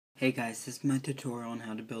Hey guys, this is my tutorial on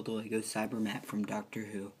how to build a Lego Cybermat from Doctor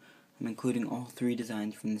Who. I'm including all three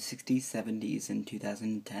designs from the 60s, 70s, and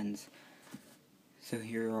 2010s. So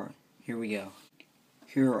here we go.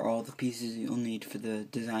 Here are all the pieces you'll need for the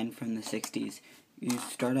design from the 60s. You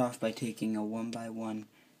start off by taking a 1x1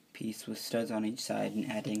 piece with studs on each side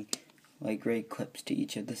and adding light gray clips to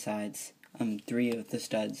each of the sides. 3 of the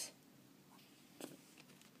studs.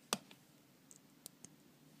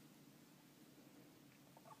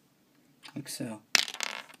 Like so.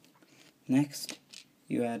 Next,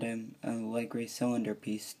 you add a light gray cylinder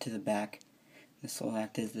piece to the back. This will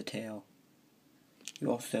act as the tail. You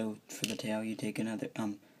also, for the tail, you take another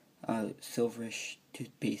silverish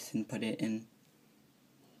toothpiece and put it in.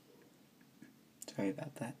 Sorry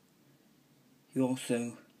about that. You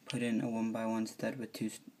also put in a 1x1 stud with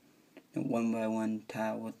a 1x1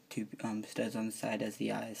 tile with 2 studs on the side as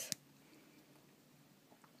the eyes.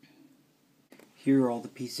 Here are all the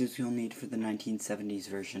pieces you'll need for the 1970s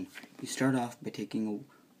version. You start off by taking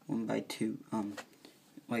a 1x2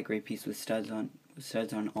 light gray piece with studs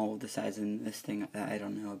on all of the sides, and this thing that I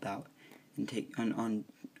don't know about. And take on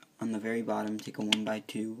the very bottom, take a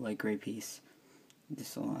 1x2 light gray piece.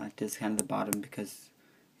 This will act as kind of the bottom because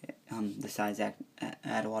the sides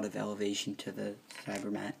add a lot of elevation to the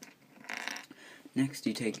Cybermat. Next,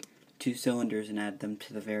 you take 2 cylinders and add them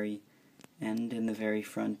to the very end and the very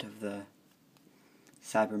front of the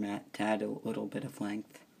Cybermat to add a little bit of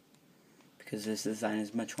length, because this design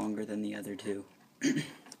is much longer than the other two.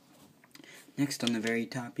 Next, on the very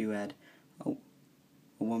top, you add a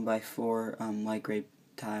 1x4 light gray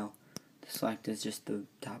tile to select as just the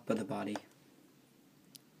top of the body.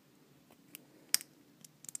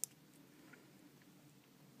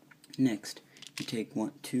 Next, you take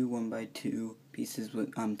 2 1x2 pieces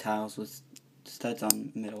with tiles with studs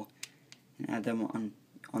on the middle and add them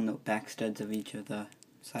on the back studs of each of the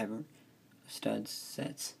cyber studs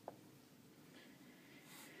sets.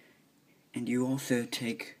 And you also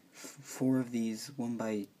take 4 of these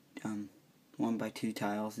 1x2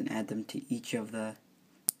 tiles and add them to each of the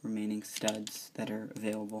remaining studs that are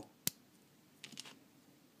available.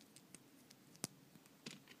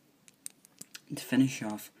 And to finish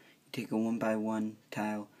off, you take a 1x1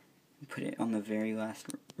 tile and put it on the very last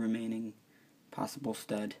remaining possible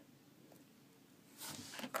stud.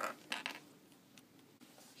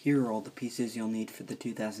 Here are all the pieces you'll need for the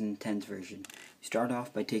 2010s version. You start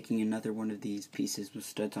off by taking another one of these pieces with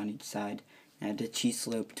studs on each side and add a cheese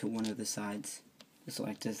slope to one of the sides. This will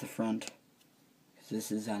act as the front, because this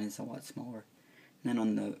design is a lot smaller. And then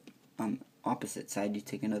on the opposite side, you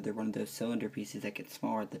take another one of those cylinder pieces that gets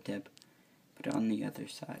smaller at the tip, put it on the other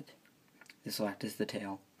side. This will act as the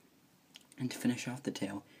tail. And to finish off the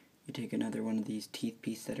tail, you take another one of these teeth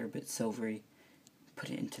pieces that are a bit silvery, put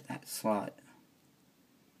it into that slot.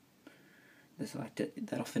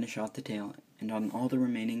 That'll finish off the tail, and on all the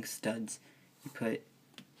remaining studs, you put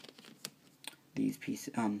these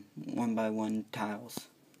pieces, 1x1 tiles.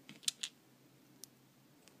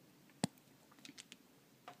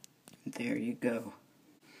 There you go.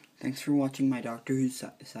 Thanks for watching my Doctor Who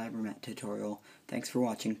Cybermat tutorial. Thanks for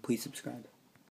watching. Please subscribe.